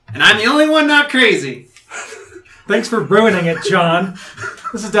And I'm the only one not crazy. Thanks for ruining it, John.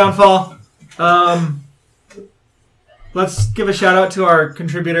 This is Downfall. Let's give a shout out to our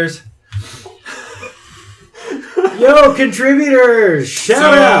contributors. Yo, contributors!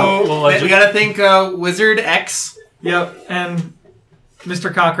 Shout out! We gotta thank Wizard X. Yep, and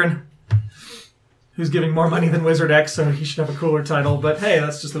Mr. Cochran, who's giving more money than Wizard X, so he should have a cooler title. But hey,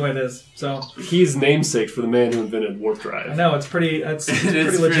 that's just the way it is. So he's namesake for the man who invented warp drive. I know it's pretty. It's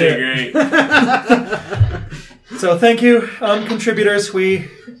pretty legit. Pretty great. So thank you, contributors. We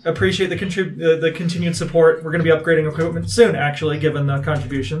appreciate the continued support. We're going to be upgrading equipment soon, actually, given the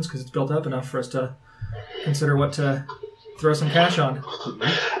contributions, because it's built up enough for us to consider what to throw some cash on.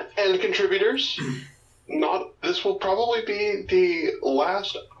 And contributors, this will probably be the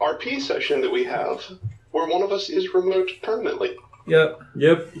last RP session that we have where one of us is remote permanently. Yep.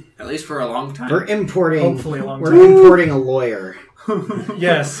 At least for a long time. We're importing. Hopefully a long time. We're importing a lawyer.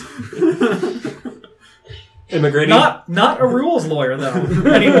 Yes. Immigrating. Not a rules lawyer though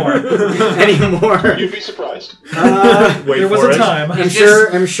anymore. You'd be surprised. There was a time.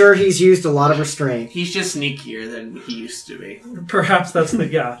 I'm sure he's used a lot of restraint. He's just sneakier than he used to be. Perhaps that's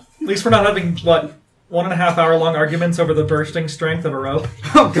the At least we're not having 1.5 hour long arguments over the bursting strength of a rope.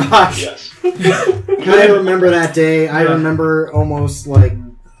 Oh gosh. Yes. I remember that day. I remember almost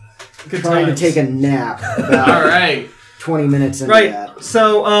trying to take a nap. All right. 20 minutes into that.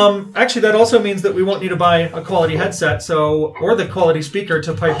 So, actually, that also means that we won't need to buy a quality headset, or the quality speaker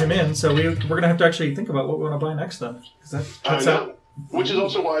to pipe him in. So we're going to have to actually think about what we want to buy next then. Which is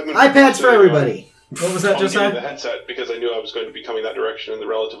also why I've been iPads for everybody. What was that, Josiah? The headset, because I knew I was going to be coming that direction in the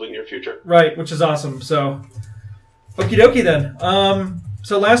relatively near future. Right, which is awesome. So, okie dokie then.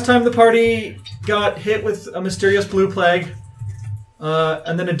 So last time the party got hit with a mysterious blue plague,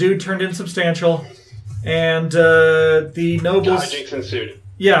 and then a dude turned insubstantial. And the nobles... Hijinks ensued.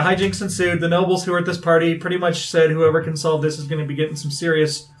 Yeah, hijinks ensued. The nobles who were at this party pretty much said whoever can solve this is going to be getting some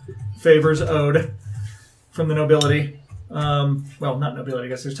serious favors owed from the nobility. Well, not nobility. I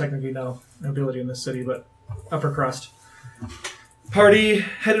guess there's technically no nobility in this city, but upper crust. Party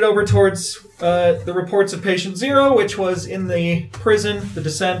headed over towards the reports of Patient Zero, which was in the prison, the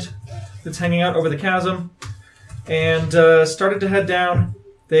Descent, that's hanging out over the chasm, and started to head down.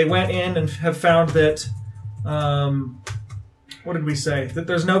 They went in and have found that, what did we say? That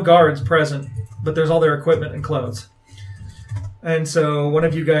there's no guards present, but there's all their equipment and clothes. And so one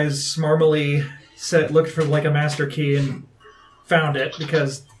of you guys smarmily looked for a master key and found it,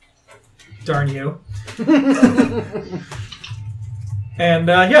 because darn you. And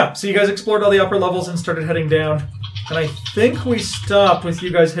so you guys explored all the upper levels and started heading down. And I think we stopped with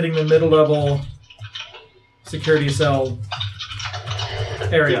you guys hitting the middle-level security cell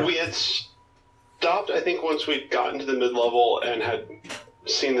area. We had stopped, I think, once we'd gotten to the mid-level and had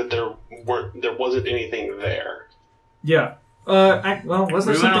seen that there wasn't anything there. Yeah. Was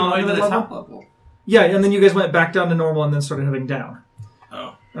there something all the way on to the the level? top level. Yeah, and then you guys went back down to normal and then started heading down.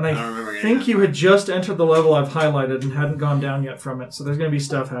 Oh. And I don't remember getting think that you far. had just entered the level I've highlighted and hadn't gone down yet from it, so there's going to be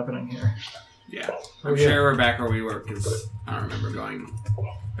stuff happening here. Yeah. I'm sure we're back where we were, because I don't remember going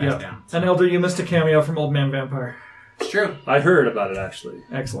back down. And Elder, you missed a cameo from Old Man Vampire. It's true. I heard about it, actually.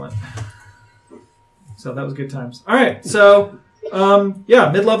 Excellent. So that was good times. All right, so,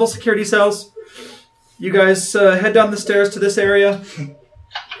 mid-level security cells. You guys head down the stairs to this area.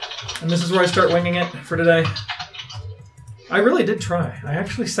 And this is where I start winging it for today. I really did try. I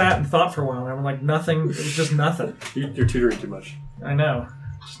actually sat and thought for a while, and I'm like, nothing. It was just nothing. You're tutoring too much. I know.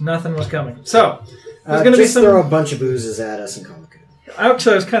 Just nothing was coming. So, there's going to be some... throw a bunch of boozes at us and call it good.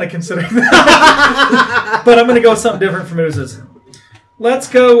 Actually, I was kind of considering that. But I'm going to go with something different from oozes. Let's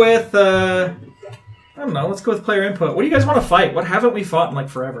go with... I don't know. Let's go with player input. What do you guys want to fight? What haven't we fought in,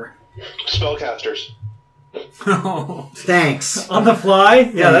 forever? Spellcasters. Thanks. On the fly?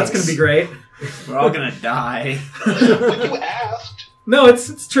 Yeah, that's Thanks. going to be great. We're all going to die. You asked. No,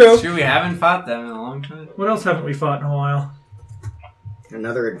 it's true. It's true, we haven't fought them in a long time. What else haven't we fought in a while?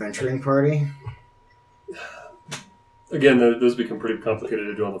 Another adventuring party. Again, those become pretty complicated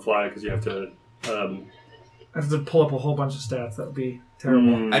to do on the fly because you have to... I have to pull up a whole bunch of stats. That would be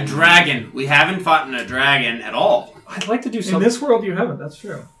terrible. A dragon. We haven't fought in a dragon at all. I'd like to do In something... this world, you haven't. That's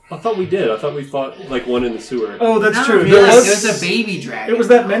true. I thought we did. I thought we fought one in the sewer. Oh, that's No, true. It was There a baby dragon. It was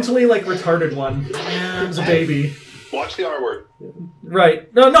that mentally retarded one. It was a baby. Watch the R word.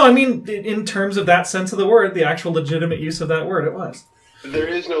 Right. No, I mean, in terms of that sense of the word, the actual legitimate use of that word, it was. There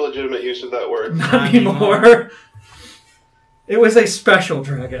is no legitimate use of that word. Not anymore. It was a special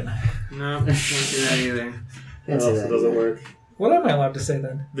dragon. No, can't do that either. Can't It say that doesn't either. work. What am I allowed to say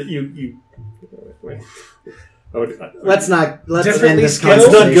then? That you... Wait. Let's end Differently this skilled?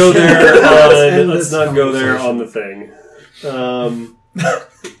 Let's not go conversation. there. Let's not go there on the thing.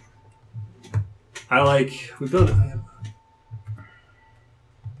 I like. We've done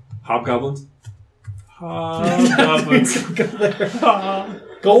hobgoblins. Hobgoblins.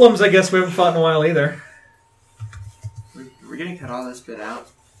 Golems, I guess we haven't fought in a while either. We're gonna cut all this bit out.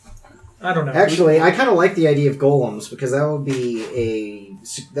 I don't know. Actually, I kind of like the idea of golems because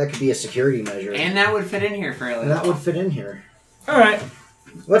that could be a security measure. And that would fit in here fairly And that well. would fit in here. All right.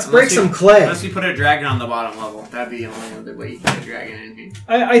 Let's break some clay. Unless we put a dragon on the bottom level. That'd be the only other way you can get a dragon in here.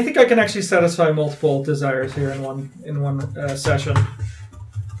 I think I can actually satisfy multiple desires here in one session.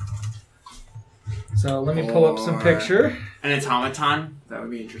 So let me pull up some picture. An automaton? That would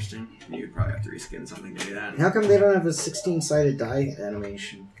be interesting. You would probably have to reskin something to do that. How come they don't have a 16-sided die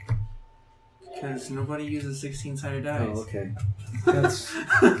animation? Because nobody uses 16-sided dice. Oh, okay. That's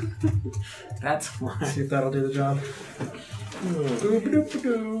That's why. let's see if that'll do the job.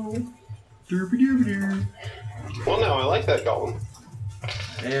 Well, now I like that golem.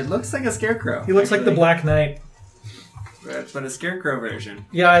 It looks like a scarecrow. He looks like the Black Knight. But a scarecrow version.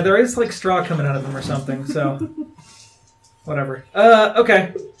 Yeah, there is like straw coming out of him or something, so whatever.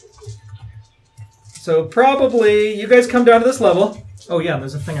 Okay. So probably you guys come down to this level. Oh yeah,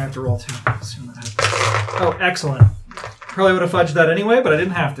 there's a thing I have to roll too. Assume that happens. Oh, excellent. Probably would have fudged that anyway, but I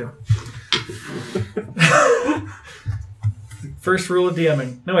didn't have to. First rule of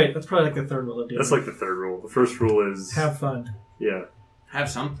DMing. No wait, that's probably like the third rule of DMing. That's like the third rule. The first rule is Have fun. Yeah. Have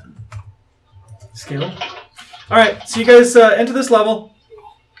something. Skill. Alright, so you guys enter this level,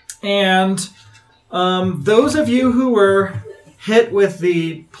 and those of you who were hit with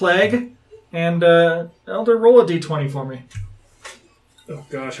the plague, and Elder, roll a d20 for me. Oh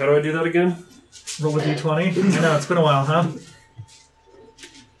gosh, how do I do that again? Roll a d20. I know, it's been a while, huh?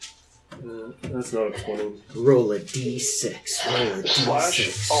 That's not a 20. Roll a d6. Roll a Slash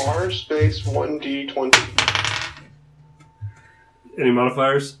d6. R space 1D20. Any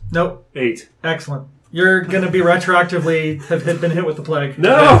modifiers? Nope. 8. Excellent. You're going to be retroactively have been hit with the plague.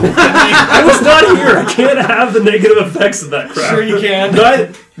 No! I was not here! I can't have the negative effects of that crap. Sure you can.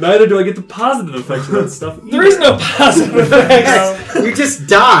 Neither do I get the positive effects of that stuff either. There is no positive effects. You just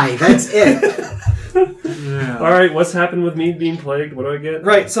die. That's it. Alright, what's happened with me being plagued? What do I get?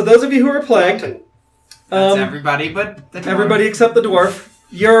 Right, so those of you who are plagued, That's everybody but the dwarf. everybody except the dwarf,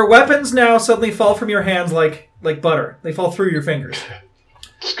 your weapons now suddenly fall from your hands like butter. They fall through your fingers.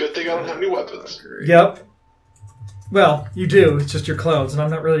 It's a good thing I don't have any weapons. Yep. Well, you do. It's just your clothes, and I'm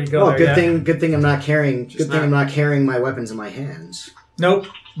not ready to go Oh, there good yet. thing. Good thing I'm not carrying. Good thing I'm not carrying my weapons in my hands. Nope.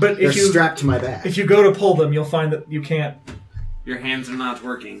 But They're if you strapped to my back. if you go to pull them, you'll find that you can't. Your hands are not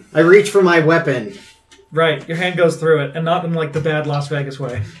working. I reach for my weapon. Right, your hand goes through it, and not in like the bad Las Vegas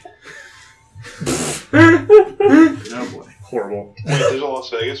way. Oh boy. Horrible. Wait, there's a Las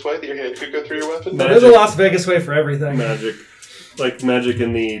Vegas way that your hand could go through your weapon? No. There's a Las Vegas way for everything. Magic. Like magic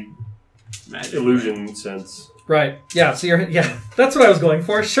in the Magic. illusion sense. Right. Yeah. So that's what I was going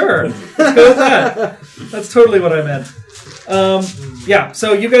for. Sure. Let's go with that. That's totally what I meant. Yeah.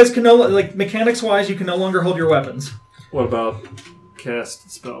 So you guys can mechanics wise, you can no longer hold your weapons. What about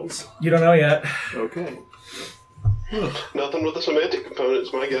cast spells? You don't know yet. Okay. Nothing with the semantic component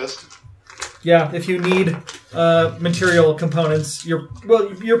is my guess. Yeah. If you need material components, you're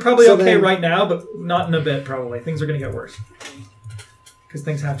probably So okay then- right now, but not in a bit. Probably things are going to get worse because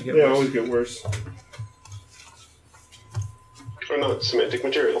things have to get They worse. always get worse. Or not, semantic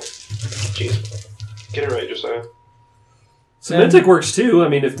material. Jeez. Get it right, Josiah. Semantic works too. I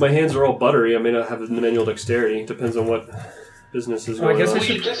mean, if my hands are all buttery, I may not have the manual dexterity. Depends on what business is Oh, I going guess on. I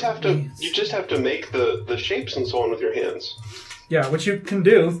should- You just have to make the shapes and so on with your hands. Yeah, which you can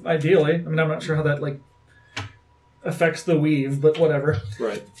do ideally. I mean, I'm not sure how that affects the weave, but whatever.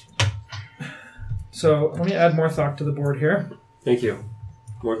 Right. So let me add Morthok to the board here. Thank you.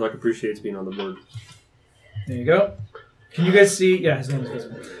 Morthok appreciates being on the board. There you go. Can you guys see? Yeah, his name is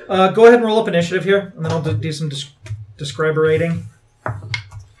visible. Go ahead and roll up initiative here, and then I'll do some describerating.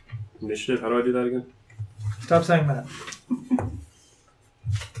 Initiative? How do I do that again? Stop saying that.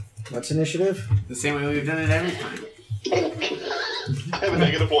 What's initiative? The same way we've done it every time. I have a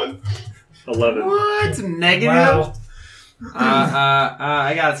 -1. 11. What? Negative? Wow.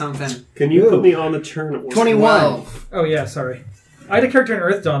 I got something. Can you Ooh. put me on the turn at once? 21. 12. Oh yeah, sorry. I had a character in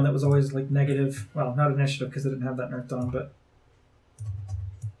Earth Dawn that was always negative. Well, not initiative because I didn't have that in Earth Dawn, but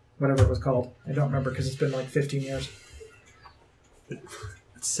whatever it was called. I don't remember because it's been 15 years.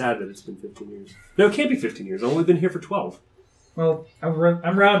 It's sad that it's been 15 years. No, it can't be 15 years. I've only been here for 12. Well,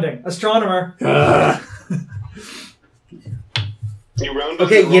 I'm rounding. Astronomer. You round up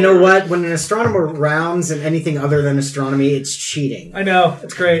Okay, your you know roller. what? When an astronomer rounds in anything other than astronomy, it's cheating. I know.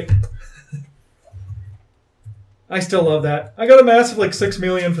 It's great. I still love that. I got a massive, 6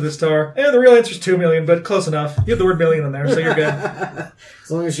 million for the star. The real answer is 2 million, but close enough. You have the word million in there, so you're good. As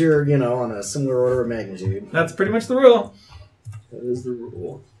long as you're, on a similar order of magnitude. That's pretty much the rule. That is the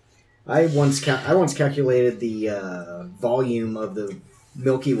rule. I once calculated the volume of the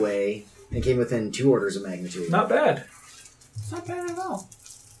Milky Way and came within 2 orders of magnitude. Not bad. It's not bad at all.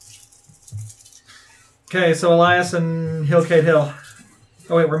 Okay, so Elias and Kate Hill.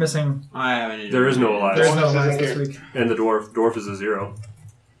 Oh wait, we're missing. I haven't. There is no Elias. There's no Elias Elias isn't this here. week. And the dwarf. Dwarf is a 0.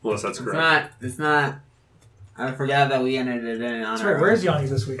 Unless that's correct. It's not. I forgot that we entered it in on That's our right. Where's Yanni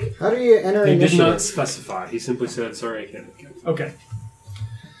this week? How do you enter He did initiative? not specify. He simply said, sorry, I can't. Okay.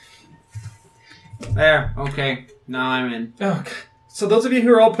 There. Okay. Now I'm in. Okay. So those of you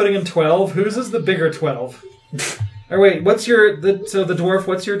who are all putting in 12, whose is the bigger 12? Or wait, what's your the dwarf?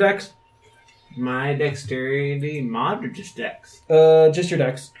 What's your dex? My dexterity mod or just dex? Just your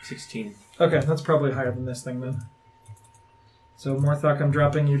dex. 16. Okay, that's probably higher than this thing then. So Morthok, I'm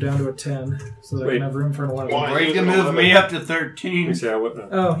dropping you down to a 10, so that I Wait. can have room for an 11. Why? Or you can move me up to 13. Let me see how.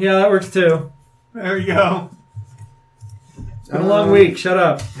 Oh yeah, that works too. There we go. It's been a long week. Shut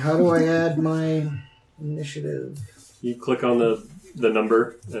up. How do I add my initiative? You click on the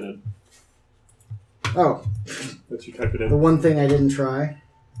number and Oh, lets you type it the in. one thing I didn't try.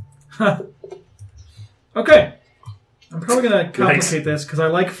 Okay. I'm probably gonna complicate this because I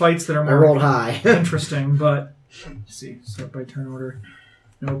like fights that are I more rolled high. interesting, but let's see. Sort by turn order.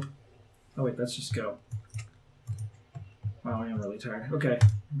 Nope. Oh wait, that's just go. Wow, I am really tired. Okay.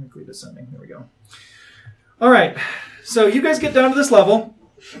 I'm gonna agree descending. Here we go. Alright. So you guys get down to this level.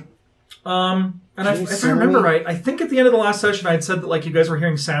 And if I remember right, I think at the end of the last session I'd said that you guys were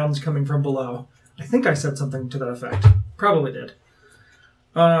hearing sounds coming from below. I think I said something to that effect. Probably did.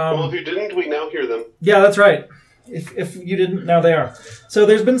 Well, if you didn't, we now hear them. Yeah, that's right. If you didn't, now they are. So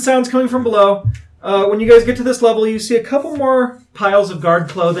there's been sounds coming from below. When you guys get to this level, you see a couple more piles of guard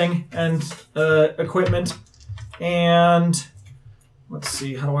clothing and equipment. And let's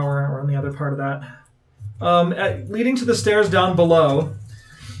see, how do I run the other part of that? Leading to the stairs down below,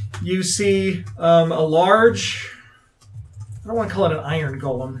 you see a large... I don't want to call it an iron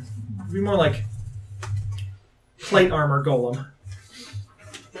golem. It would be more like plate armor golem.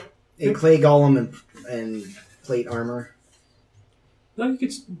 A clay golem and plate armor. No, you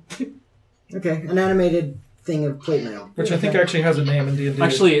could. Okay, an animated thing of plate mail. Which I think actually has a name in D&D.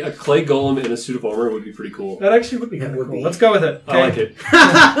 Actually, a clay golem in a suit of armor would be pretty cool. That actually would be That kind of would cool. be. Let's go with it. I like it.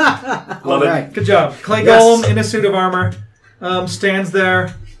 Love it. Good job. Clay Yes. Golem in a suit of armor stands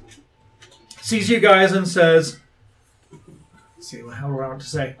there, sees you guys, and says, let's see, how do I want to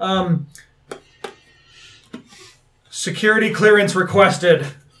say? Security clearance requested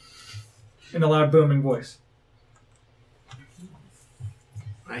in a loud booming voice.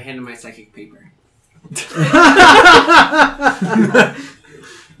 I handed my psychic paper.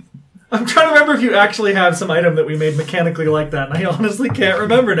 I'm trying to remember if you actually have some item that we made mechanically like that, and I honestly can't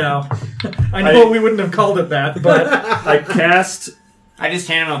remember now. I know we wouldn't have called it that, but... I cast. I just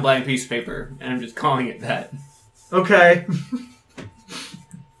handed him a blank piece of paper, and I'm just calling it that. Okay.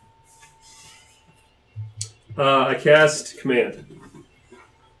 I cast command.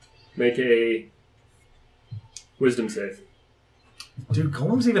 Make a wisdom save. Do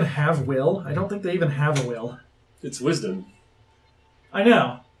golems even have will? I don't think they even have a will. It's wisdom. I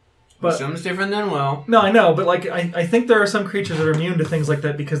know. But Wisdom's different than will. no, I know, but I think there are some creatures that are immune to things like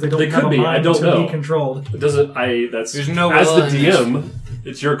that because they don't They have could a be, I mind don't to know. be controlled. It doesn't. That's There's no as will the in this. DM.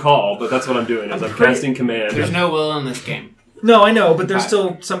 It's your call, but that's what I'm doing. Is I'm casting command. There's no will in this game. No, I know, but there's Right.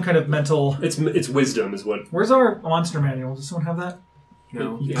 still some kind of mental... It's wisdom is what. Where's our monster manual? Does someone have that?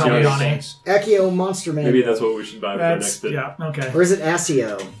 No. You It's probably yours. don't. Accio Monster Man. Maybe that's what we should buy for our next That's... bit. Yeah, okay. Or is it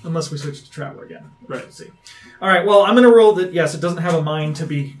Accio? Unless we switch to Traveler again. Right. Let's see. Alright, well, I'm going to rule that, yes, it doesn't have a mind to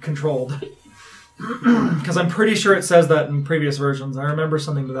be controlled. Because I'm pretty sure it says that in previous versions. I remember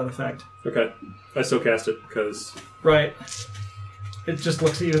something to that effect. Okay. I still cast it because Right. It just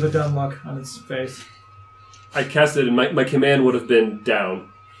looks at you with a dumb look on its face. I cast it and my command would have been down.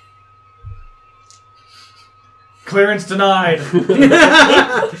 Clearance denied.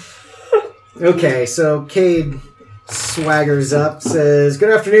 Okay, so Cade swaggers up, says, "Good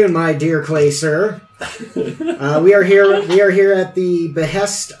afternoon, my dear Clay sir. We are here at the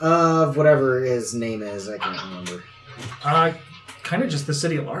behest of whatever his name is. I can't remember. Kind of just the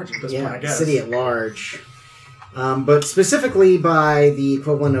city at large at this point, I guess. City at large. But specifically by the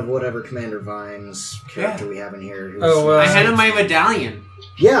equivalent of whatever Commander Vine's character we have in here. who's- I handed my medallion.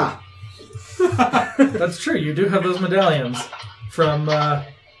 yeah. That's true. You do have those medallions. from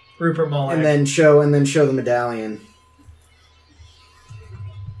Rupert Molag. And then show the medallion.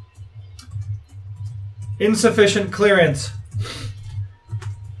 Insufficient clearance.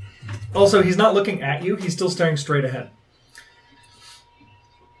 Also, he's not looking at you. He's still staring straight ahead.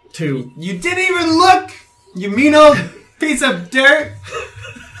 2. You didn't even look! You mean old piece of dirt!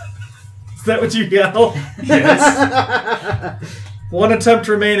 Is that what you yell? Yes. 1 attempt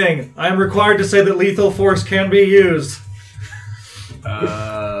remaining. I am required to say that lethal force can be used.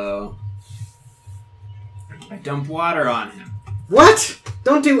 I dump water on him. What?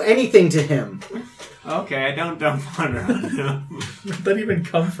 Don't do anything to him. Okay, I don't dump water on him. Where did that even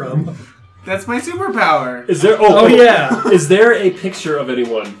come from? That's my superpower. Is there? Oh, yeah. Is there a picture of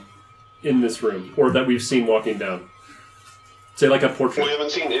anyone in this room, or that we've seen walking down? Say, like a portrait. We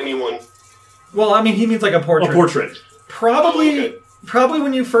haven't seen anyone. Well, I mean, he means like a portrait. A portrait. Probably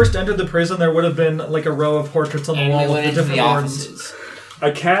when you first entered the prison, there would have been like a row of portraits on the And wall we with went the into different the wardens.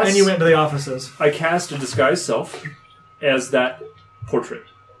 offices. And you went to the offices. I cast a disguised self as that portrait.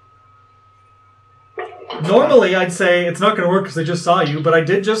 Normally, I'd say it's not going to work because they just saw you, but I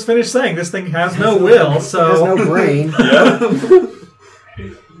did just finish saying this thing has no will, so... Has no brain.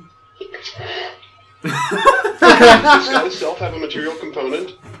 Does disguise self have a material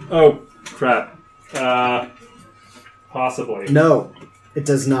component? Oh, crap. Possibly. No, it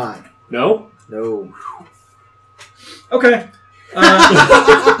does not. No? No. Okay.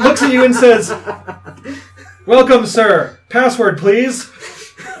 Looks at you and says, "Welcome, sir. Password, please."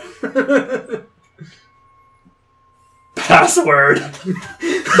 Password.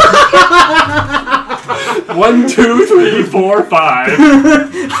 1, 2, 3, 4, 5.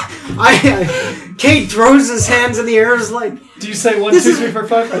 Kate throws his hands in the air and is like, Do you say 1, 2, 3, 4,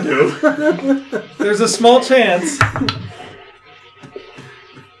 5? I do. There's a small chance.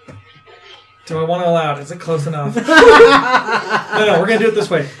 Do I want to allow it? Is it close enough? No, we're going to do it this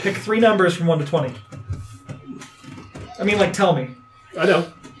way. Pick 3 numbers from 1 to 20. I mean, like, tell me. I know.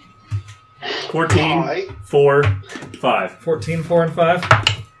 14, Pi. 4, 5. 14, 4, and 5.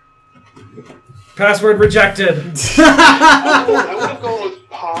 Password rejected. I would have gone with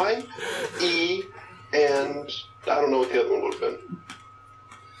pi, E, and I don't know what the other one would have been.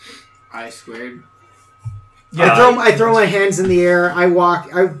 I squared. Yeah. I throw my hands in the air. I walk.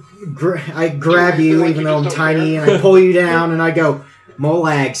 I grab you, even though I'm tiny, and I pull you down, and I go,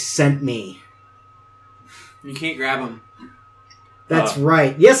 "Molag sent me." You can't grab him. That's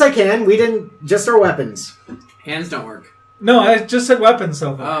right. Yes, I can. We didn't. Just our weapons. Hands don't work. No, I just said weapons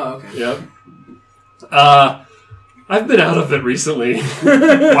so far. Oh, okay. Yep. I've been out of it recently.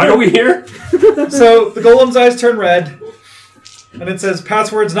 Why are we here? So the golem's eyes turn red, and it says,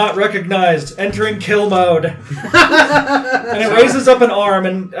 "Passwords not recognized. Entering kill mode." And it raises up an arm,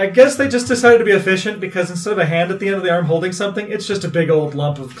 and I guess they just decided to be efficient because instead of a hand at the end of the arm holding something, it's just a big old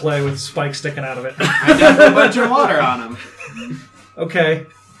lump of clay with spikes sticking out of it. I dumped a bunch of water on him. Okay.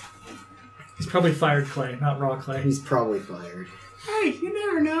 He's probably fired clay, not raw clay. He's probably fired. Hey, you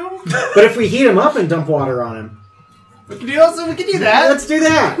never know. But if we heat him up and dump water on him, We can do that. let's do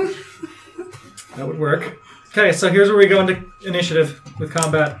that. That would work. Okay, so here's where we go into initiative with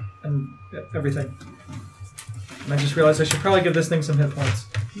combat and everything. And I just realized I should probably give this thing some hit points.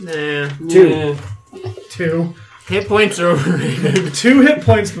 Nah. 2. 2. Hit points are overrated. 2 hit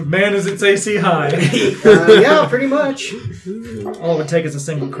points, but man, is its AC high. Yeah, pretty much. All it would take is a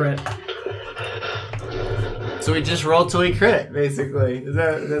single crit. So we just roll till we crit, basically.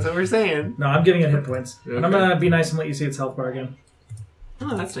 That's what we're saying? No, I'm giving it hit points. And I'm Okay. going to be nice and let you see its health bar again.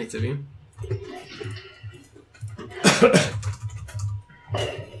 Oh, that's nice of you.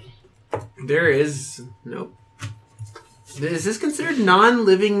 There is... Nope. Is this considered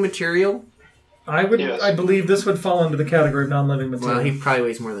non-living material? Yes. I believe this would fall under the category of non-living material. Well, he probably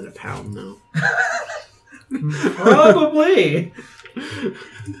weighs more than a pound, though. Probably.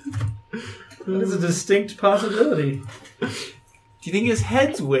 That is a distinct possibility. Do you think his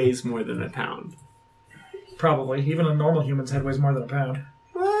head weighs more than a pound? Probably. Even a normal human's head weighs more than a pound.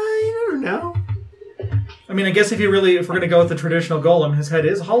 Well, you never know. I mean, I guess if we're going to go with the traditional golem, his head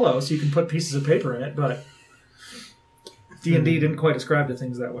is hollow, so you can put pieces of paper in it, but D&D didn't quite ascribe to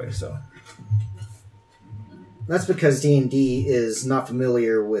things that way, so... That's because D&D is not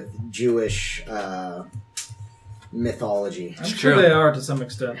familiar with Jewish mythology. I'm sure they are to some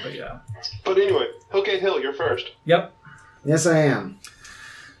extent, but yeah. But anyway, Hillgate Hill, you're first. Yep. Yes, I am.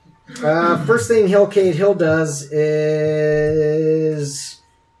 First thing Hillgate Hill does is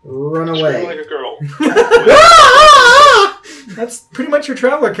run Scream away. like a girl. That's pretty much your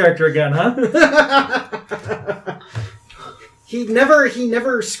Traveler character again, huh? He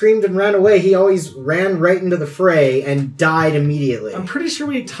never screamed and ran away. He always ran right into the fray and died immediately. I'm pretty sure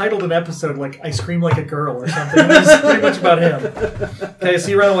we titled an episode like "I Scream Like a Girl" or something. It was pretty much about him. Okay, so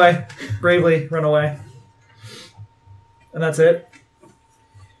you run away, bravely run away, and that's it.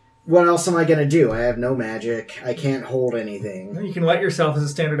 What else am I gonna do? I have no magic. I can't hold anything. You can wet yourself as a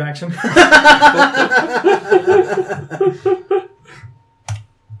standard action. The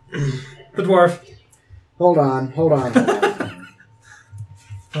dwarf. Hold on.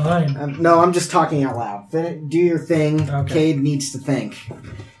 Fine. No, I'm just talking out loud. Do your thing. Okay. Cade needs to think.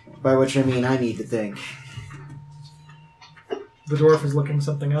 By which I mean I need to think. The dwarf is looking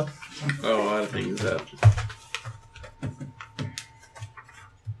something up. Oh, a lot of things up.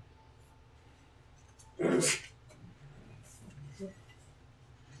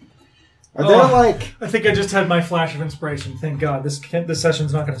 Are there like... I think I just had my flash of inspiration. Thank God. This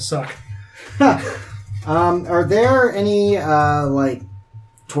session's not going to suck. Are there any, like,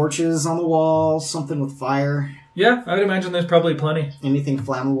 torches on the wall? Something with fire? Yeah, I would imagine there's probably plenty. Anything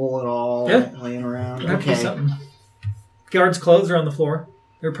flammable at all laying around? Might be something. Guards' clothes are on the floor.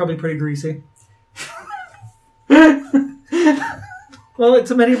 They're probably pretty greasy. Well,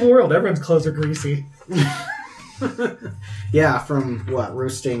 it's a medieval world. Everyone's clothes are greasy. Yeah, from what?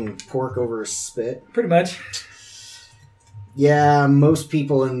 Roasting pork over a spit? Pretty much. Yeah, most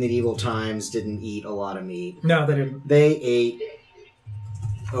people in medieval times didn't eat a lot of meat. No, they didn't. They ate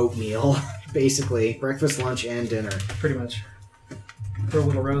oatmeal, basically. Breakfast, lunch, and dinner. Pretty much. Throw a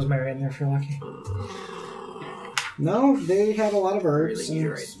little rosemary in there if you're lucky. No, they had a lot of herbs Really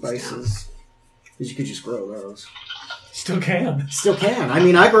and spices. Because you could just grow those. Still can. Still can. I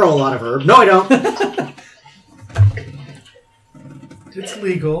mean, I grow a lot of herbs. No, I don't. It's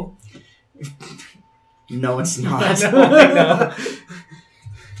legal. No, it's not. I know.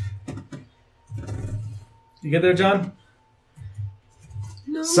 You get there, John?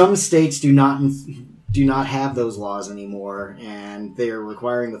 No. Some states do not have those laws anymore, and they are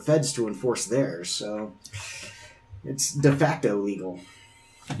requiring the feds to enforce theirs. So it's de facto legal.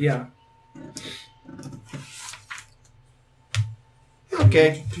 Yeah.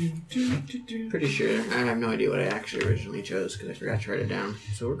 Okay. Pretty sure. I have no idea what I actually originally chose because I forgot to write it down.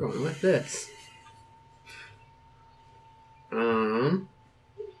 So we're going with this. I'm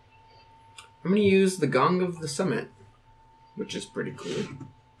going to use the Gong of the Summit, which is pretty cool.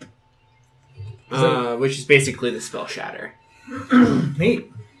 Which is basically the spell Shatter.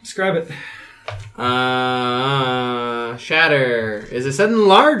 Neat. Describe it. Shatter is a sudden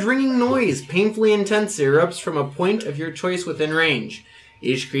large ringing noise, painfully intense, erupts from a point of your choice within range.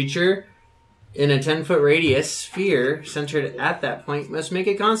 Each creature in a 10-foot radius sphere centered at that point must make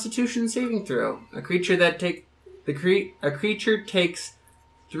a Constitution saving throw. A creature takes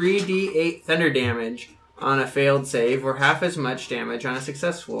 3d8 thunder damage on a failed save, or half as much damage on a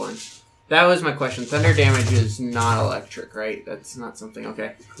successful one. That was my question. Thunder damage is not electric, right? That's not something.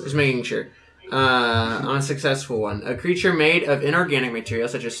 Okay, just making sure. On a successful one, a creature made of inorganic material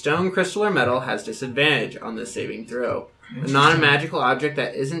such as stone, crystal, or metal has disadvantage on this saving throw. A non-magical object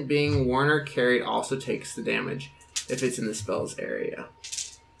that isn't being worn or carried also takes the damage if it's in the spell's area.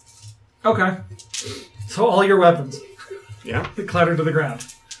 Okay. So all your weapons. Yeah. They clatter to the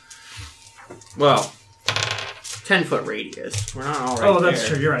ground. Well, 10-foot radius. We're not all right. Oh, that's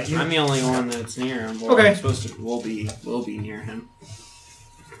there. true. You're right. I'm the only one that's near him. Well, Okay. I'm supposed to. We'll be near him.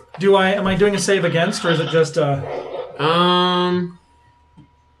 Am I doing a save against, or is it just I'm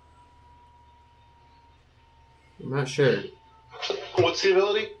not sure. What's the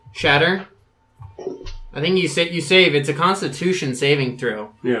ability? Shatter. I think you save. It's a Constitution saving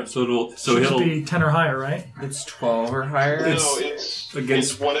throw. Yeah, so he'll should be 10 or higher, right? It's 12 or higher. No, it's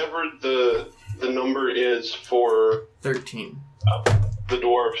against- it's whatever the number is for 13. the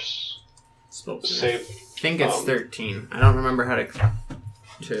dwarfs spell save. I think it's 13. I don't remember how to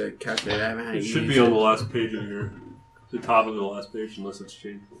calculate. I haven't had It to should use be on the last page of the top of the last page, unless it's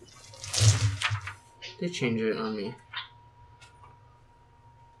changed. They changed it on me.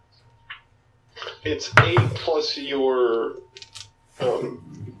 It's 8 plus your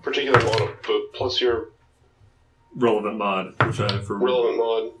particular mod, but plus your Relevant mod, which for relevant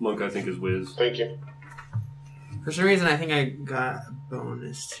mod. Monk I think is Wiz. Thank you. For some reason, I think I got a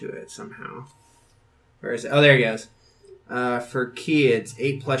bonus to it somehow. Where is it? Oh, there it goes. For Key, it's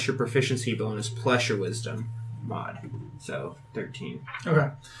 8 plus your proficiency bonus plus your wisdom mod. So, 13.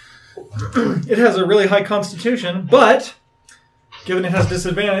 Okay. It has a really high constitution, but given it has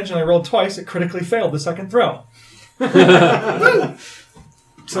disadvantage and I rolled twice, it critically failed the second throw. So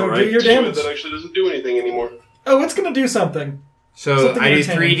All do right. your damage. That actually doesn't do anything anymore. Oh, it's going to do something. So, Something I do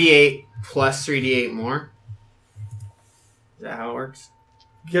entertaining. 3d8 plus 3d8 more. Is that how it works?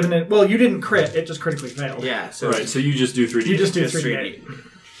 Given it, well, you didn't crit; it just critically failed. Yeah. So Right, so you just do 3D. You just do Just 3d8.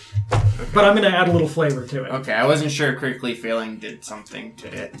 But I'm going to add a little flavor to it. Okay, I wasn't sure critically failing did something to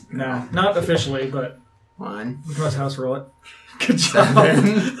it. Nah, not officially, but 1, we can always house roll it. Good job.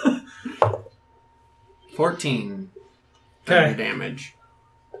 7, 14. Okay. Damage.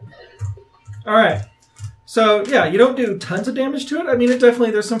 All right. So yeah, you don't do tons of damage to it. I mean, it definitely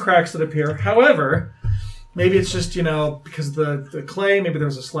there's some cracks that appear. However, maybe it's just because of the clay. Maybe there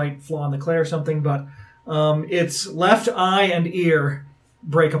was a slight flaw in the clay or something. But its left eye and ear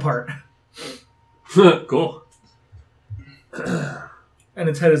break apart, Cool. and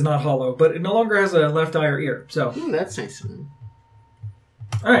its head is not hollow. But it no longer has a left eye or ear. So Ooh, that's nice.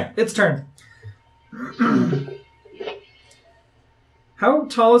 all right, its turn. How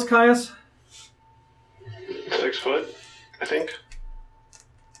tall is Caius? 6 foot, I think.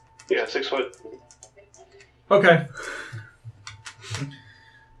 Yeah, 6 foot. Okay.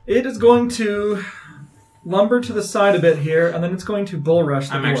 It is going to lumber to the side a bit here, and then it's going to bull rush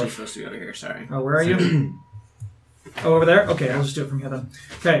the I'm dwarf. actually supposed to go over here, sorry. Oh, where are you? Oh, over there? Okay, I'll just do it from here then.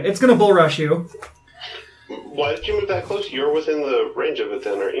 Okay, it's going to bull rush you. Why did you move that close? You're within the range of it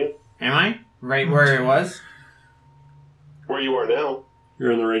then, aren't you? Am I? Right where it was? Where you are now.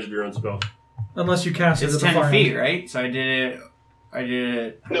 You're in the range of your own spell. Unless you cast it It's at the 10 far feet, end. right? So I did it...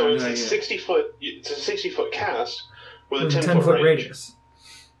 No, how it's did I a do it? 60 foot. It's a 60 foot cast with a With 10 foot range. radius.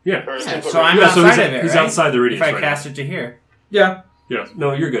 Yeah. Or a Yeah, 10 foot so I'm radius. so outside of it, he's right? outside the radius If I right cast it to here. Yeah, Yeah.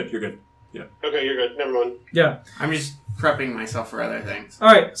 No, you're good. You're good. Okay, you're good. Never mind. yeah. I'm just prepping myself for other things.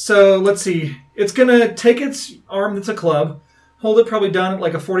 All right, so let's see. It's going to take its arm that's a club, hold it probably down at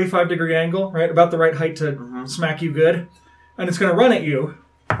like a 45-degree angle, right? About the right height to smack you good. And it's going to run at you.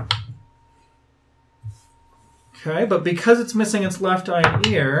 Okay, but because it's missing its left eye and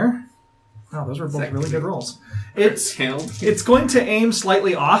ear... Wow, those were both really good rolls. It's going to aim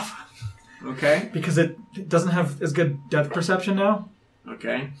slightly off Okay. because it doesn't have as good depth perception now.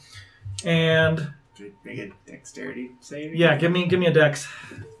 Okay. And Should I make a dexterity save? yeah, give me a dex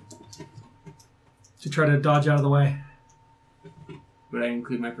to try to dodge out of the way. Would I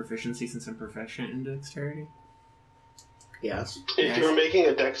include my proficiency since I'm proficient in dexterity? Yes. If you're making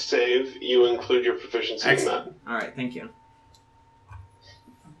a dex save, you include your proficiency in that. Excellent. Alright, thank you.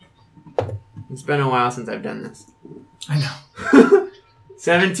 It's been a while since I've done this. I know.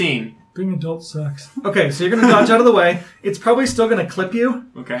 17. Being adult sucks. Okay, so you're going to dodge out of the way. It's probably still going to clip you.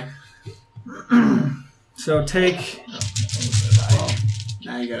 Okay. So take...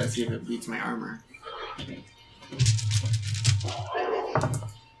 Now you gotta see if it beats my armor.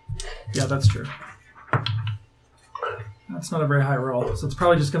 Yeah, that's true. That's not a very high roll, so it's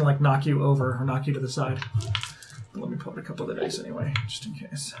probably just going to like knock you over or knock you to the side. But let me pull out a couple of the dice anyway, just in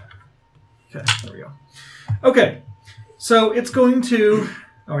case. Okay, there we go. Okay, so it's going to...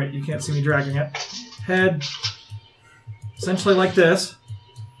 Oh, wait, you can't see me dragging it. Head, essentially like this.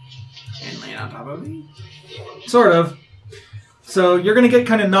 And land on top of me? Sort of. So you're going to get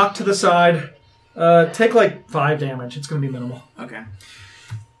kind of knocked to the side. Take like 5 damage. It's going to be minimal. Okay.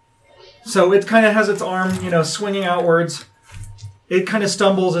 So it kind of has its arm, swinging outwards. It kind of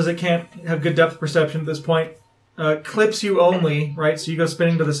stumbles as it can't have good depth perception at this point. Clips you only, right? So you go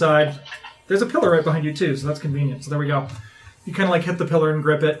spinning to the side. There's a pillar right behind you too, so that's convenient. So there we go. You kind of like hit the pillar and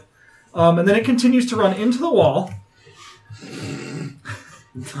grip it. And then it continues to run into the wall.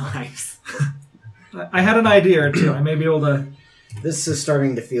 Nice. I had an idea or two. I may be able to... This is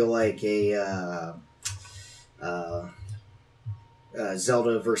starting to feel like a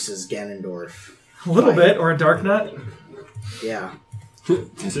Zelda versus Ganondorf. A little fight. bit, or a Dark Nut. Yeah.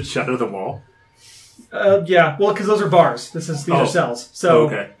 Is it shadow the wall? Yeah, well, because those are bars. These are cells. So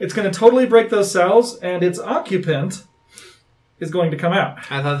okay. It's going to totally break those cells, and its occupant is going to come out.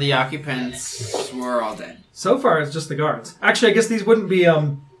 I thought the occupants were all dead. So far, it's just the guards. Actually, I guess these wouldn't be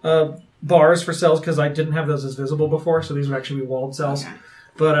bars for cells because I didn't have those as visible before, so these would actually be walled cells. Okay.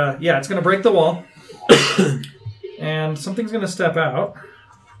 But yeah, it's going to break the wall, and something's going to step out.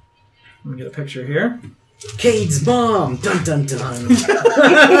 Let me get a picture here. Cade's mom! Dun dun dun!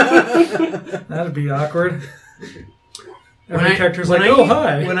 That'd be awkward. When Every I- character's when like, I- oh,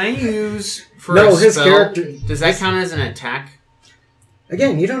 hi. When I use for No, a his spell, character- does that count as an attack?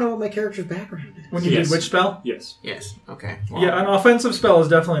 Again, you don't know what my character's background is. When you Yes. do which spell? Yes. Yes. Okay. Well, Yeah, an offensive spell is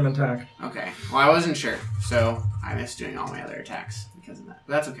definitely an attack. Okay. Well, I wasn't sure, so I missed doing all my other attacks because of that.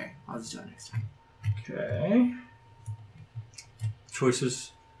 But that's okay. I'll just do it next time. Okay.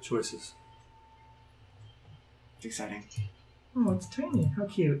 Choices. It's exciting. Oh, it's tiny. How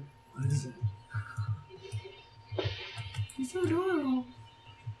cute. What is it? He's so adorable.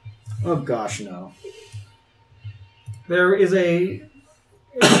 Oh gosh, no. There is a...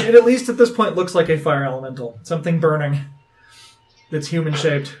 It at least at this point looks like a fire elemental. Something burning that's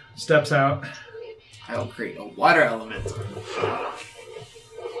human-shaped steps out. I'll create a water elemental.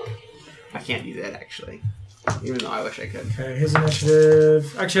 I can't do that, actually. Even though I wish I could. Okay, his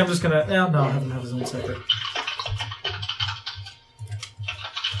initiative... Actually, I'm just going to... No, I'll have him have his own separate.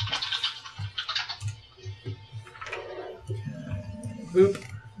 Boop.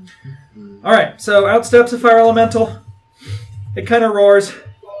 Alright, so out steps a fire elemental. It kind of roars.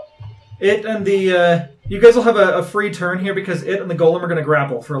 It and the... you guys will have a free turn here because it and the golem are going to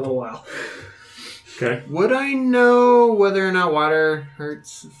grapple for a little while. Okay. Would I know whether or not water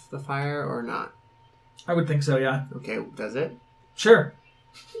hurts the fire or not? I would think so, yeah. Okay, does it? Sure.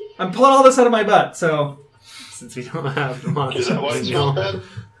 I'm pulling all this out of my butt, so... Since we don't have the monster. Is that why it's not bad?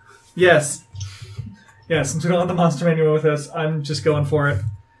 Yes. Yeah, since we don't have the monster manual with us, I'm just going for it.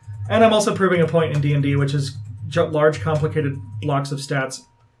 And I'm also proving a point in D&D, which is large, complicated blocks of stats.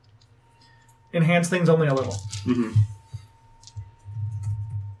 Enhance things only a little. Mm-hmm.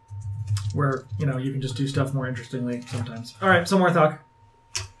 Where, you can just do stuff more interestingly sometimes. Alright, so Morthok.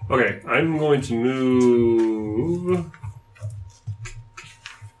 Okay, I'm going to move...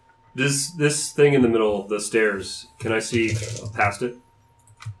 This thing in the middle, the stairs, can I see past it?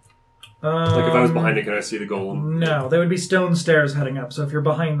 Like if I was behind it, can I see the golem? No, they would be stone stairs heading up, so if you're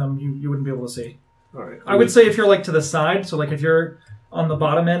behind them, you wouldn't be able to see. Alright. I would say if you're to the side, so if you're on the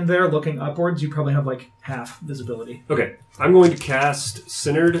bottom end there looking upwards, you probably have half visibility. Okay, I'm going to cast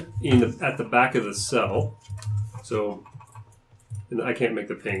Synod at the back of the cell. So, and I can't make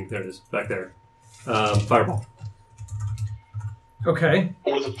the ping. There it is, back there. Fireball. Okay.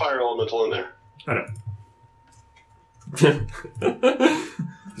 With a fire elemental in there. I know.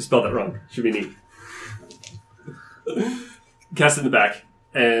 You spelled that wrong. Should be neat. Cast it in the back,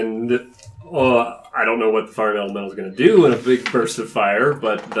 and I don't know what the fire elemental is going to do in a big burst of fire,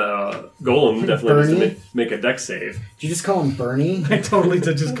 but the golem definitely needs to make a dex save. Did you just call him Bernie? I totally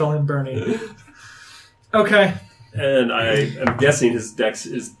did just call him Bernie. Okay. And I am guessing his dex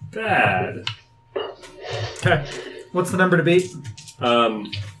is bad. Okay. What's the number to beat?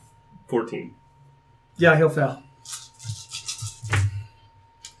 14. Yeah, he'll fail.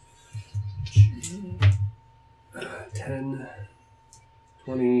 10,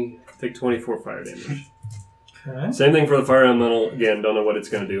 20, take 24 fire damage. Okay. Same thing for the fire elemental. Again, don't know what it's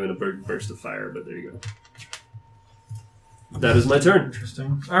going to do in a big burst of fire, but there you go. That is my turn.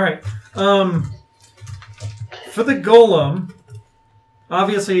 Interesting. All right. For the golem,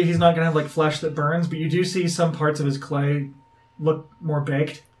 obviously he's not going to have flesh that burns, but you do see some parts of his clay look more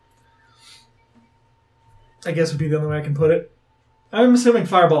baked. I guess would be the only way I can put it. I'm assuming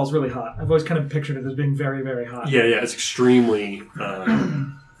fireball is really hot. I've always kind of pictured it as being very, very hot. Yeah, it's extremely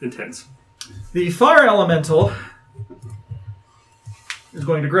intense. The fire elemental is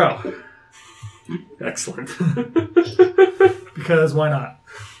going to grow. Excellent. Because why not?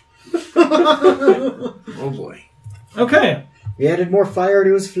 Oh boy. Okay. We added more fire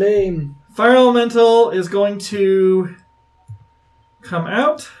to his flame. Fire elemental is going to come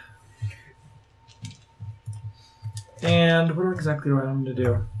out. And what exactly do I want him to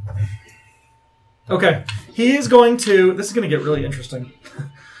do? Okay. He is going to... This is going to get really interesting.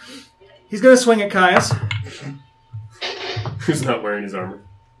 He's going to swing at Caius. Who's not wearing his armor?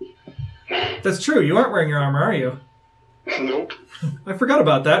 That's true. You aren't wearing your armor, are you? Nope. I forgot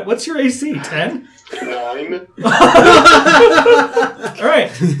about that. What's your AC? 10? 9. All right.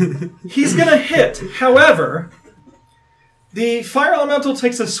 He's going to hit. However, the fire elemental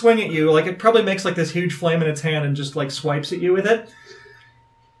takes a swing at you. It probably makes this huge flame in its hand and just swipes at you with it.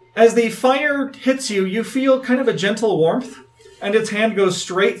 As the fire hits you, you feel kind of a gentle warmth, and its hand goes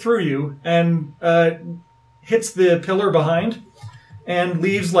straight through you and hits the pillar behind and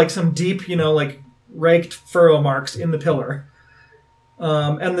leaves some deep, raked furrow marks in the pillar.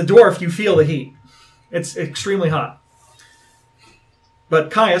 And the dwarf, you feel the heat. It's extremely hot.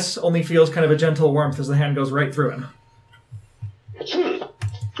 But Caius only feels kind of a gentle warmth as the hand goes right through him.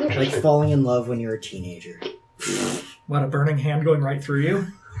 Like falling in love when you're a teenager. What, a burning hand going right through you?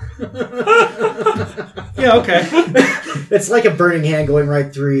 Yeah, okay. It's like a burning hand going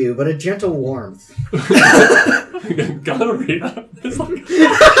right through you, but a gentle warmth. Gonorrhea.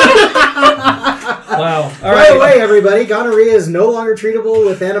 Wow. All By right. the way, everybody, gonorrhea is no longer treatable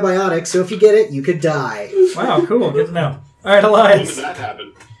with antibiotics, so if you get it, you could die. Wow, cool. Good to know. All right, When did Elias. that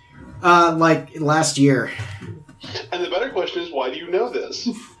happen? Last year. And the better question is, why do you know this?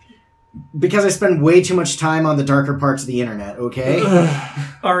 Because I spend way too much time on the darker parts of the internet, okay?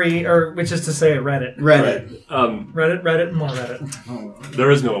 RE, or which is to say Reddit. Reddit. Reddit, and more Reddit.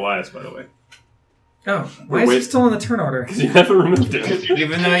 There is no Elias, by the way. Oh, why is he still in the turn order? Because you haven't removed it. Because you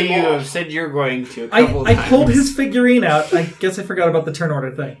Even though took you him have off. said you're going to a couple I times. pulled his figurine out. I guess I forgot about the turn order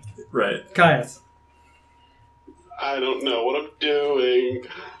thing. Right. Caius. I don't know what I'm doing.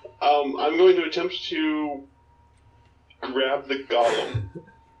 I'm going to attempt to grab the golem.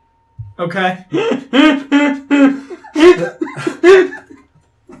 Okay.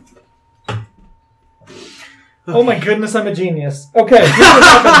 Oh my goodness, I'm a genius. Okay, here's what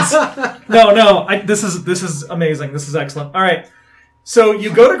happens. No, this is amazing. This is excellent. All right, so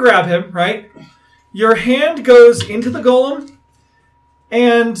you go to grab him, right? Your hand goes into the golem,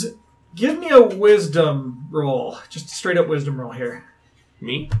 and give me a wisdom roll. Just a straight up wisdom roll here.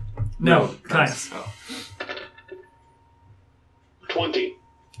 Me? No, Caius. Oh. 20.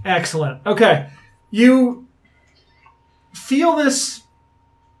 Excellent. Okay. You feel this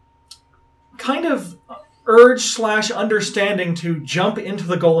kind of urge/understanding to jump into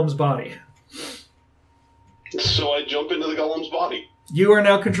the golem's body. So I jump into the golem's body. You are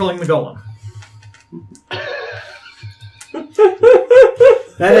now controlling the golem.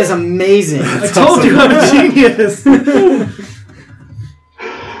 That is amazing. I told you I'm a genius.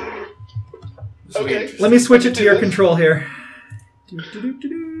 Okay. Let me switch it to your This. control here.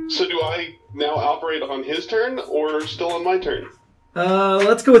 So do I now operate on his turn, or still on my turn?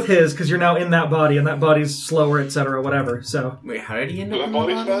 Let's go with his, because you're now in that body, and that body's slower, etc., whatever. So Wait, how did he end up My in the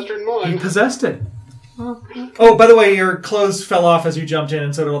body's body? faster than he mine. possessed it. Oh, by the way, your clothes fell off as you jumped in,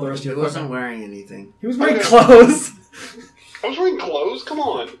 and so did all the rest of He your wasn't equipment. wearing anything. He was wearing Okay. clothes. I was wearing clothes, come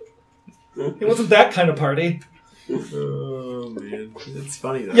on. It wasn't that kind of party. Oh man, it's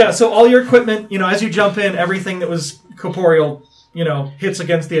funny though. Yeah, so all your equipment, as you jump in, everything that was corporeal, hits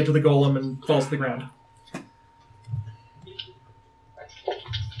against the edge of the golem and falls to the ground.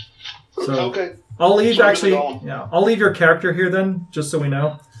 So Okay. I'll leave Sorry, actually. Golem. Yeah, I'll leave your character here then, just so we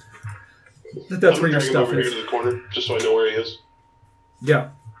know that that's I'm where your dragging him stuff over is. here to the corner, just so I know where he is. Yeah.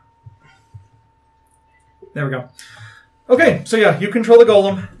 There we go. Okay, so yeah, you control the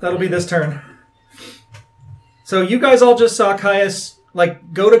golem. That'll be this turn. So you guys all just saw Caius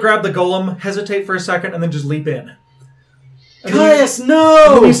go to grab the golem, hesitate for a second, and then just leap in. And then Caius, and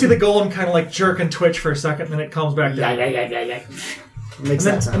no! then you see the golem kind of jerk and twitch for a second, and then it calms back down. Makes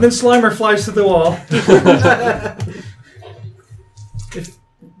that sound. And then Slimer flies through the wall.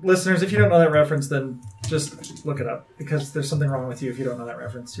 Listeners, if you don't know that reference, then just look it up, because there's something wrong with you if you don't know that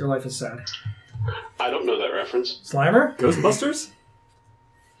reference. Your life is sad. I don't know that reference. Slimer? Ghostbusters?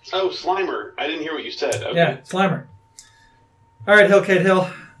 Oh, Slimer. I didn't hear what you said. Okay. Yeah, Slimer. All right, Hillcade Hill.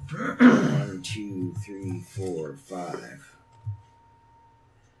 1, 2, 3, 4, 5.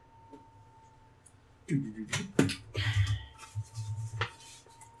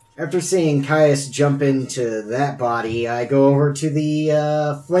 After seeing Caius jump into that body, I go over to the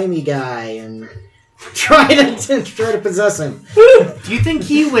flamey guy and try to possess him. Do you think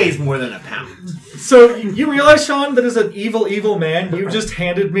he weighs more than a pound? So you realize, Sean, that as an evil, evil man, you just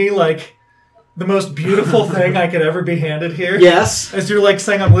handed me the most beautiful thing I could ever be handed here. Yes. As you're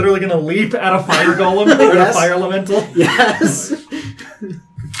saying, I'm literally going to leap at a fire golem or a Yes. fire elemental. Yes.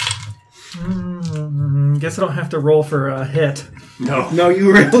 Guess I don't have to roll for a hit. No. No,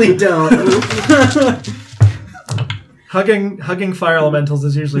 you really don't. Hugging fire elementals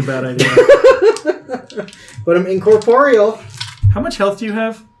is usually a bad idea. But I'm incorporeal How much health do you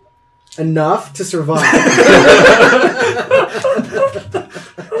have? enough to survive.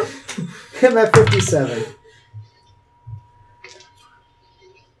 I'm at 57.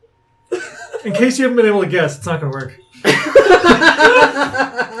 In case you haven't been able to guess, it's not going to work.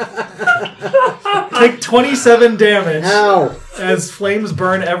 Take 27 damage Ow. as flames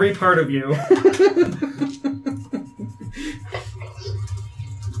burn every part of you.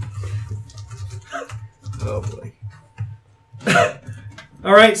 Oh boy.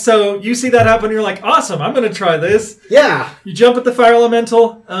 All right, so you see that happen, and you're like, awesome, I'm going to try this. Yeah. You jump at the fire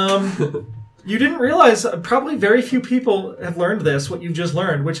elemental. You didn't realize, probably very few people have learned this, what you've just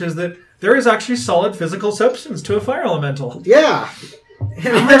learned, which is that there is actually solid physical substance to a fire elemental. Yeah.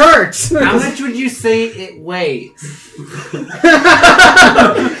 And it hurts. How much would you say it weighs?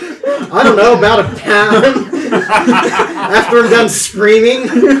 I don't know, about a pound. After I'm done screaming.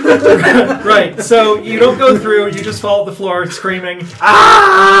 Right, so you don't go through, you just fall at the floor screaming.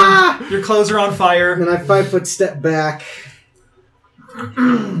 Ah! Your clothes are on fire. And I 5-foot step back.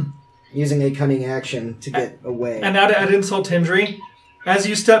 Using a cunning action to get away. And now to add insult to injury, as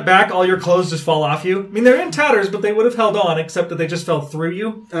you step back, all your clothes just fall off you. I mean, they're in tatters, but they would have held on, except that they just fell through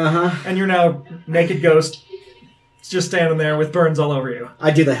you. Uh-huh. And you're now naked ghost, just standing there with burns all over you.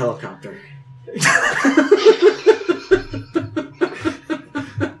 I do the helicopter.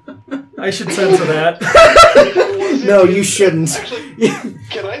 I should censor that. No, you shouldn't. Actually,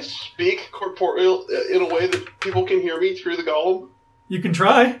 can I speak corporeal in a way that people can hear me through the golem? You can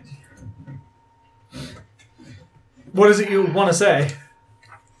try. What is it you want to say?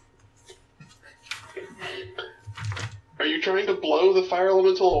 Are you trying to blow the fire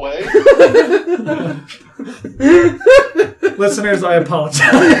elemental away? Listeners, I apologize.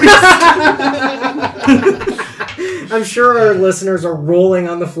 I'm sure our listeners are rolling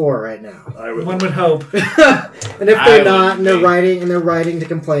on the floor right now. One would hope. And if they're not, and they're writing to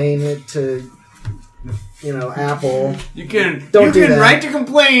complain to, Apple. You can Don't do that. write to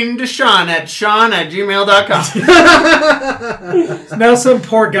complain to Sean at sean@gmail.com. Now some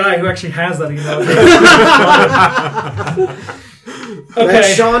poor guy who actually has that email. That's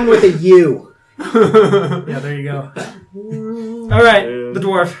Okay. Sean with a U. Yeah, there you go. All right, the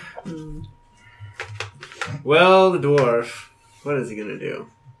dwarf. Well, the dwarf, what is he gonna do?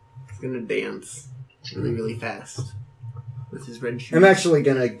 He's gonna dance really, really fast with his red shoes. I'm actually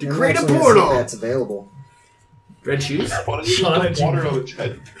gonna create a see portal. if that's available. Red shoes? Why don't you Sean just at put water Gmail. on its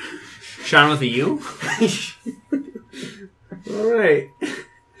head? Sean with a U? Alright.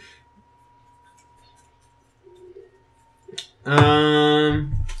 I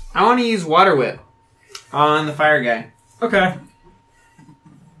want to use Water Whip on the fire guy. Okay.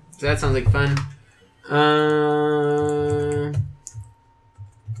 So that sounds like fun.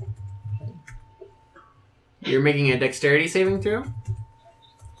 You're making a dexterity saving throw?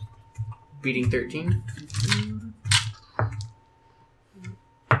 Beating 13.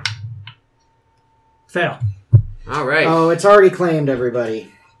 Fail. Alright. Oh, it's already claimed,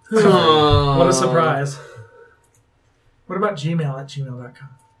 everybody. Oh. What a surprise. What about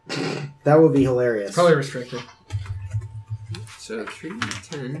gmail@gmail.com? That would be hilarious. Probably restricted. So 3,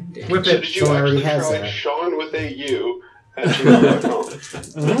 10, damage. Whip So it. did you Sean already actually has try that. Sean with a U at gmail.com?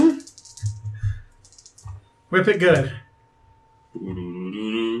 Mm-hmm. Whip it good.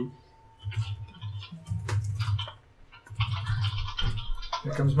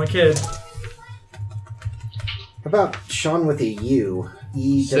 Here comes my kid. How about Sean with a U?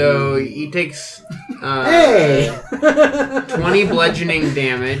 So he takes Hey! 20 bludgeoning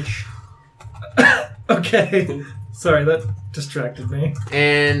damage, Okay. Sorry, that distracted me.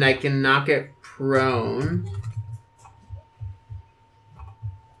 and I can knock it prone.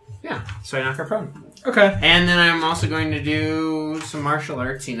 Yeah, so I knock her prone. Okay. And then I'm also going to do some martial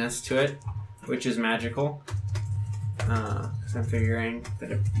artsiness to it, which is magical. Because I'm figuring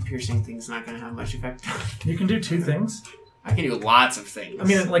that a piercing thing's not going to have much effect. You can do two things. I can do lots of things. I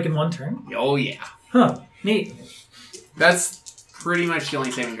mean, like in one turn. Oh yeah. Huh. Neat. That's pretty much the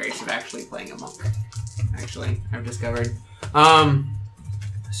only saving grace of actually playing a monk. Actually, I've discovered.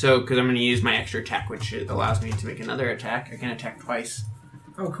 So, because I'm going to use my extra attack, which allows me to make another attack. I can attack twice.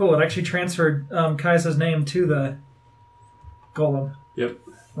 Oh, cool. It actually transferred Kaisa's name to the golem. Yep.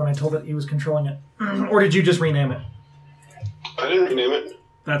 When I told it he was controlling it. Or did you just rename it? I didn't rename it.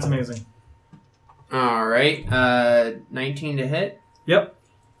 That's amazing. Alright, 19 to hit. Yep.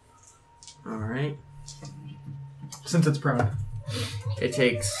 Alright. Since it's prone. It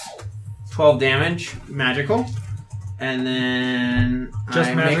takes 12 damage, magical. And then Just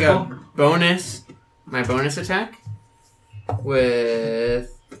I magical? make a bonus, my bonus attack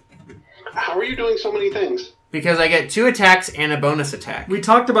with... How are you doing so many things? Because I get 2 attacks and a bonus attack. We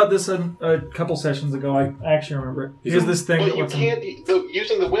talked about this a couple sessions ago. I actually remember it. Here's this thing Well, that you lets can't.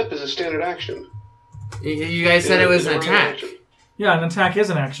 Using the whip is a standard action. You guys said it was an It's a attack. action. Yeah, an attack is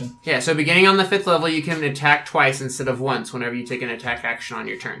an action. Yeah, so beginning on the 5th level, you can attack twice instead of once whenever you take an attack action on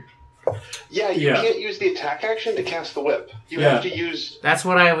your turn. Yeah, you Yeah. can't use the attack action to cast the whip. You Yeah. have to use. That's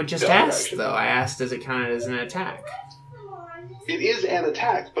what I would just Double ask, action. though. I asked, does it count as an attack? It is an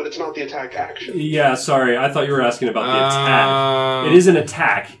attack, but it's not the attack action. Yeah, sorry. I thought you were asking about the attack. Uh, It is an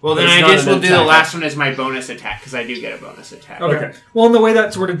attack. Well, then but I it's not just an will do the attack. last one as my bonus attack, because I do get a bonus attack. Okay. Well, and the way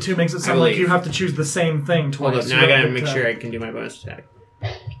that's worded too makes it sound like believe. you have to choose the same thing Hold twice. up, You now I don't gotta get make to- sure I can do my bonus attack.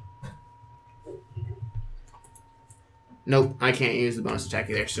 Nope, I can't use the bonus attack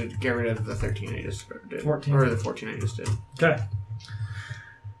either, so get rid of the 13 I just did. 14. Or the 14 I just did. Okay.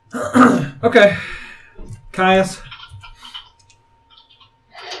 Okay. Caius.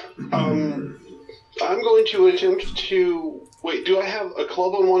 I'm going to attempt to. Wait, do I have a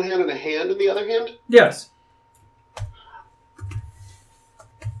club on one hand and a hand in the other hand? Yes.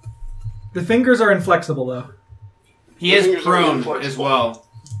 The fingers are inflexible, though. He The is fingers are prone inflexible. as well.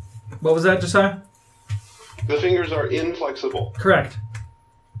 What was that, Josiah? The fingers are inflexible. Correct.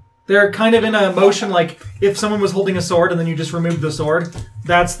 They're kind of in a motion like if someone was holding a sword and then you just removed the sword,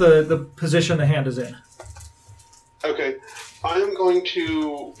 that's the position the hand is in. Okay, I'm going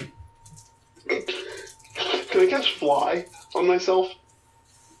to Can I cast fly on myself?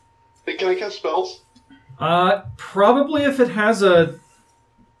 Can I cast spells? Probably if it has a...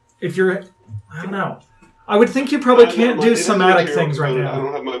 If you're... I don't know. I would think you probably can't do somatic things right now. I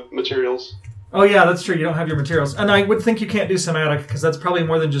don't have my materials. Oh yeah, that's true. You don't have your materials. And I would think you can't do somatic, because that's probably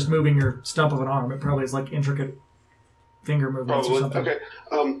more than just moving your stump of an arm. It probably is like intricate finger movements or something. Okay.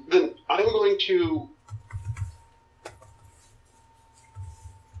 Then I'm going to...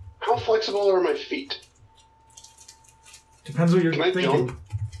 How flexible are my feet? Depends what you're Can I thinking. jump?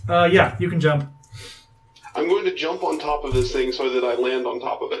 Yeah, you can jump. I'm going to jump on top of this thing so that I land on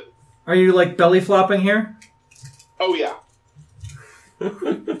top of it. Are you like belly flopping here? Oh, yeah.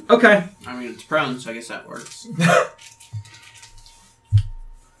 Okay. I mean, it's prone, so I guess that works.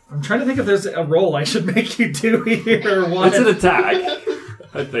 I'm trying to think if there's a roll I should make you do here or what. It's an attack,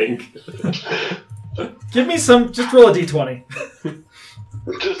 I think. Give me some... Just roll a d20.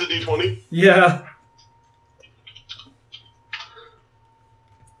 Just a d20? Yeah.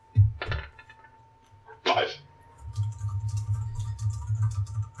 Five.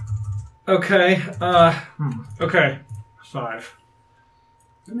 Okay. Okay. 5.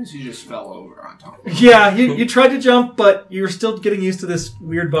 That means you just fell over on top of it. Yeah, you tried to jump, but you're still getting used to this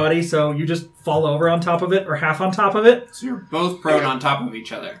weird body, so you just fall over on top of it, or half on top of it. So you're both prone on top of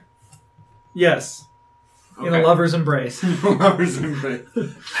each other. Yes. In a lover's embrace. Lover's embrace.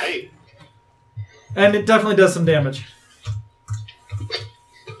 Hey. And it definitely does some damage.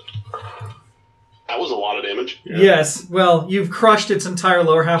 That was a lot of damage. Yeah. Yes. Well, you've crushed its entire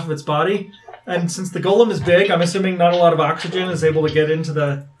lower half of its body. And since the golem is big, I'm assuming not a lot of oxygen is able to get into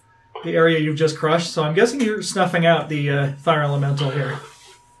the area you've just crushed. So I'm guessing you're snuffing out the fire elemental here.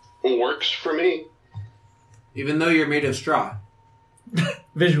 Works for me. Even though you're made of straw.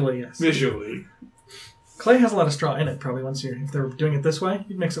 Visually, yes. Visually. Clay has a lot of straw in it, probably, if they're doing it this way.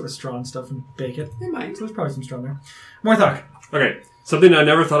 You'd mix it with straw and stuff and bake it. It might. So there's probably some straw there. Morthok. Okay, something I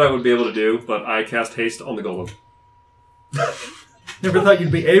never thought I would be able to do, but I cast haste on the golem. Never thought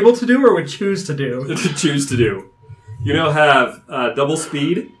you'd be able to do or would choose to do. To choose to do. You now have double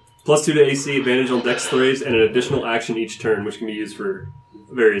speed, +2 to AC, advantage on dex throws, and an additional action each turn, which can be used for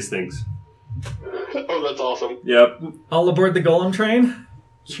various things. Oh, that's awesome. Yep. All aboard the golem train.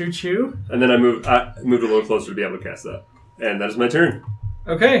 Choo choo. And then I moved a little closer to be able to cast that. And that is my turn.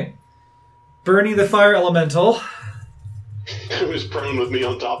 Okay. Bernie the fire elemental. Who's prone with me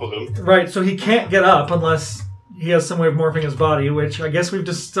on top of him. Right, so he can't get up unless he has some way of morphing his body, which I guess we've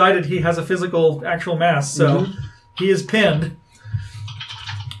decided he has a physical, actual mass, so he is pinned.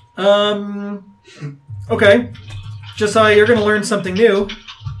 Okay. Josiah, you're going to learn something new,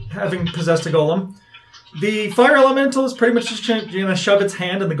 having possessed a golem. The fire elemental is pretty much just going to shove its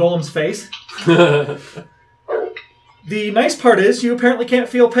hand in the golem's face. The nice part is you apparently can't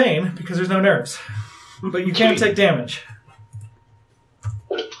feel pain because there's no nerves. But you can take damage.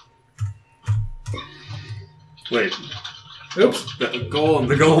 Wait. Oops. The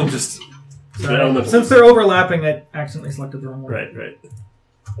golem just... Sorry. Since they're overlapping, I accidentally selected the wrong one. Right.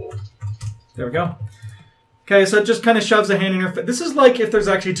 There we go. Okay, so it just kind of shoves a hand in your face. This is like if there's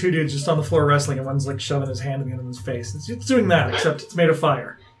actually two dudes just on the floor wrestling and one's like shoving his hand in the other one's face. It's doing that, except it's made of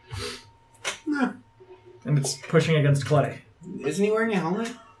fire. Nah. And it's pushing against clay. Isn't he wearing a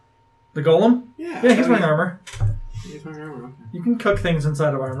helmet? The golem? Yeah. Yeah, he's wearing armor. He's wearing armor, okay. You can cook things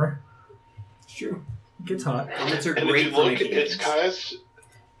inside of armor. It's true. It gets hot. Helmets are And great if you for look, making it's things. Caius,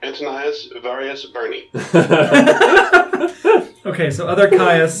 Antonius, Varius, Bernie. Okay, so other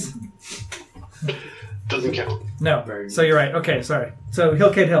Caius. Doesn't count. No. Very So you're right. Okay, sorry. So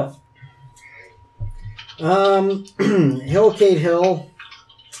Hillcade Hill. Hillcade Hill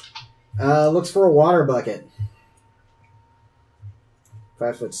looks for a water bucket.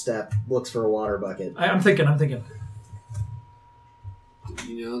 5-foot step, looks for a water bucket. I'm thinking.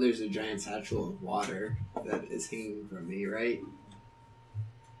 You know there's a giant satchel of water that is hanging from me, right?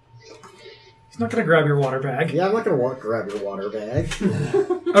 He's not going to grab your water bag. Yeah, I'm not going to grab your water bag.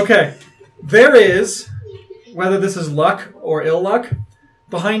 Okay. There is, whether this is luck or ill luck,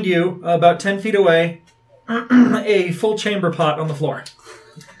 behind you, about 10 feet away, a full chamber pot on the floor.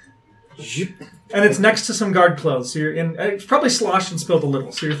 And it's next to some guard clothes. So you're in. It's probably sloshed and spilled a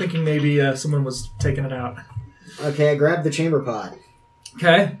little. So you're thinking maybe someone was taking it out. Okay, I grabbed the chamber pot.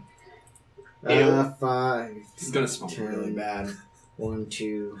 Okay. 5. It's gonna smell 10, really bad. 1,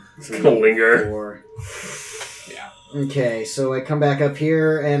 2, It's 3, gonna linger. 4. Yeah. Okay, so I come back up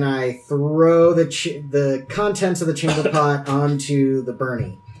here and I throw the contents of the chamber pot onto the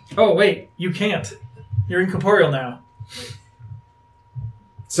Bernie. Oh wait, you can't. You're incorporeal now.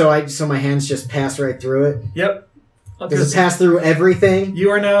 So my hands just pass right through it. Yep. Does it pass through everything?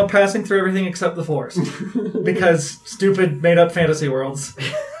 You are now passing through everything except the floors. Because stupid made-up fantasy worlds.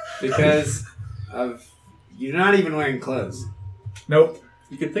 Because of you're not even wearing clothes. Nope.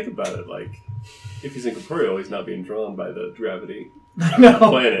 You can think about it like, if he's incorporeal, he's not being drawn by the gravity No. of the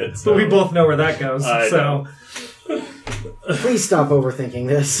planet. So. But we both know where that goes. I So Please stop overthinking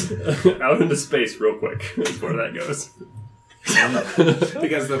this. Out into space real quick is where that goes.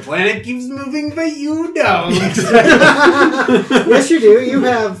 Because the planet keeps moving, but you don't. Yes, you do. You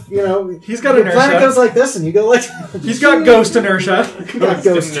have, he's got your planet inertia. goes like this, and you go like. He's got ghost inertia. You got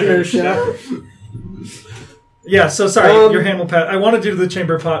ghost inertia. Yeah, so sorry, Um, your hand will pass. I want to do the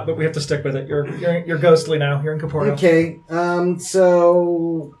chamber pot, but we have to stick with it. You're ghostly now. You're incorporeal. Okay,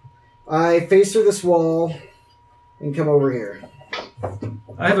 so I face through this wall and come over here.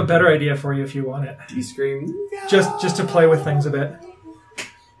 I have a better idea for you if you want it. You scream. Just to play with things a bit.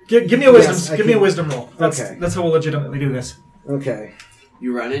 Give me a wisdom. Yes, I give me a can- wisdom roll. That's Okay. that's how we'll legitimately do this. Okay.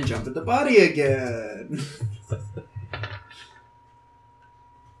 You run and jump at the body again.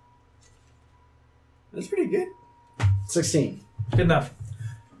 That's pretty good. 16. Good enough.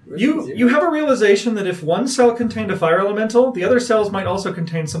 You have a realization that if one cell contained a fire elemental, the other cells might also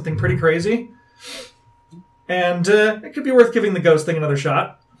contain something pretty crazy. And it could be worth giving the ghost thing another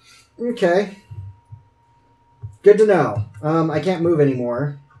shot. Okay. Good to know. I can't move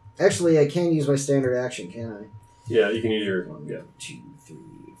anymore. Actually, I can use my standard action, can I? Yeah, you can use your... Yeah. 2, 3,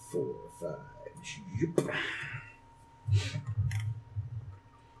 4, 5. Yep.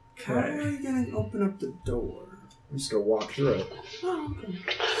 How are you going to open up the door? I'm just going to walk through it.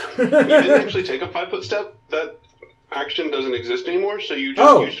 You didn't actually take a 5-foot step. That action doesn't exist anymore, so you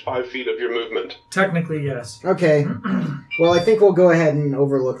just used 5 feet of your movement. Technically, yes. Okay. Well, I think we'll go ahead and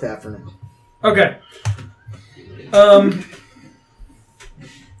overlook that for now. Okay. How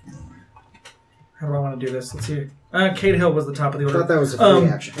do I want to do this? Let's see. Kate Hill was the top of the I order. thought that was a free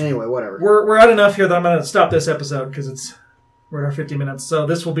action. Anyway, whatever. We're at enough here that I'm going to stop this episode because we're at our 50 minutes. So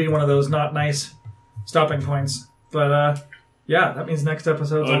this will be one of those not nice stopping points. But yeah, that means next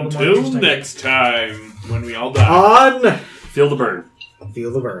episode's all the more Until interesting. next time, when we all die. On! Feel the burn.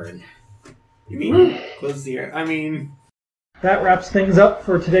 Feel the burn. You mean close the air? I mean... That wraps things up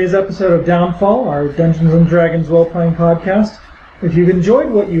for today's episode of Downfall, our Dungeons & Dragons role-playing podcast. If you've enjoyed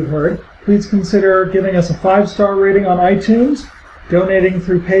what you've heard, please consider giving us a 5-star rating on iTunes, donating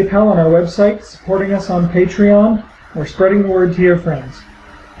through PayPal on our website, supporting us on Patreon, or spreading the word to your friends.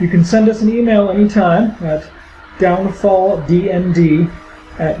 You can send us an email anytime at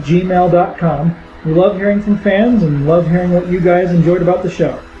downfalldnd@gmail.com. We love hearing from fans and love hearing what you guys enjoyed about the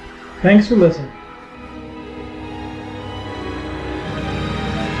show. Thanks for listening.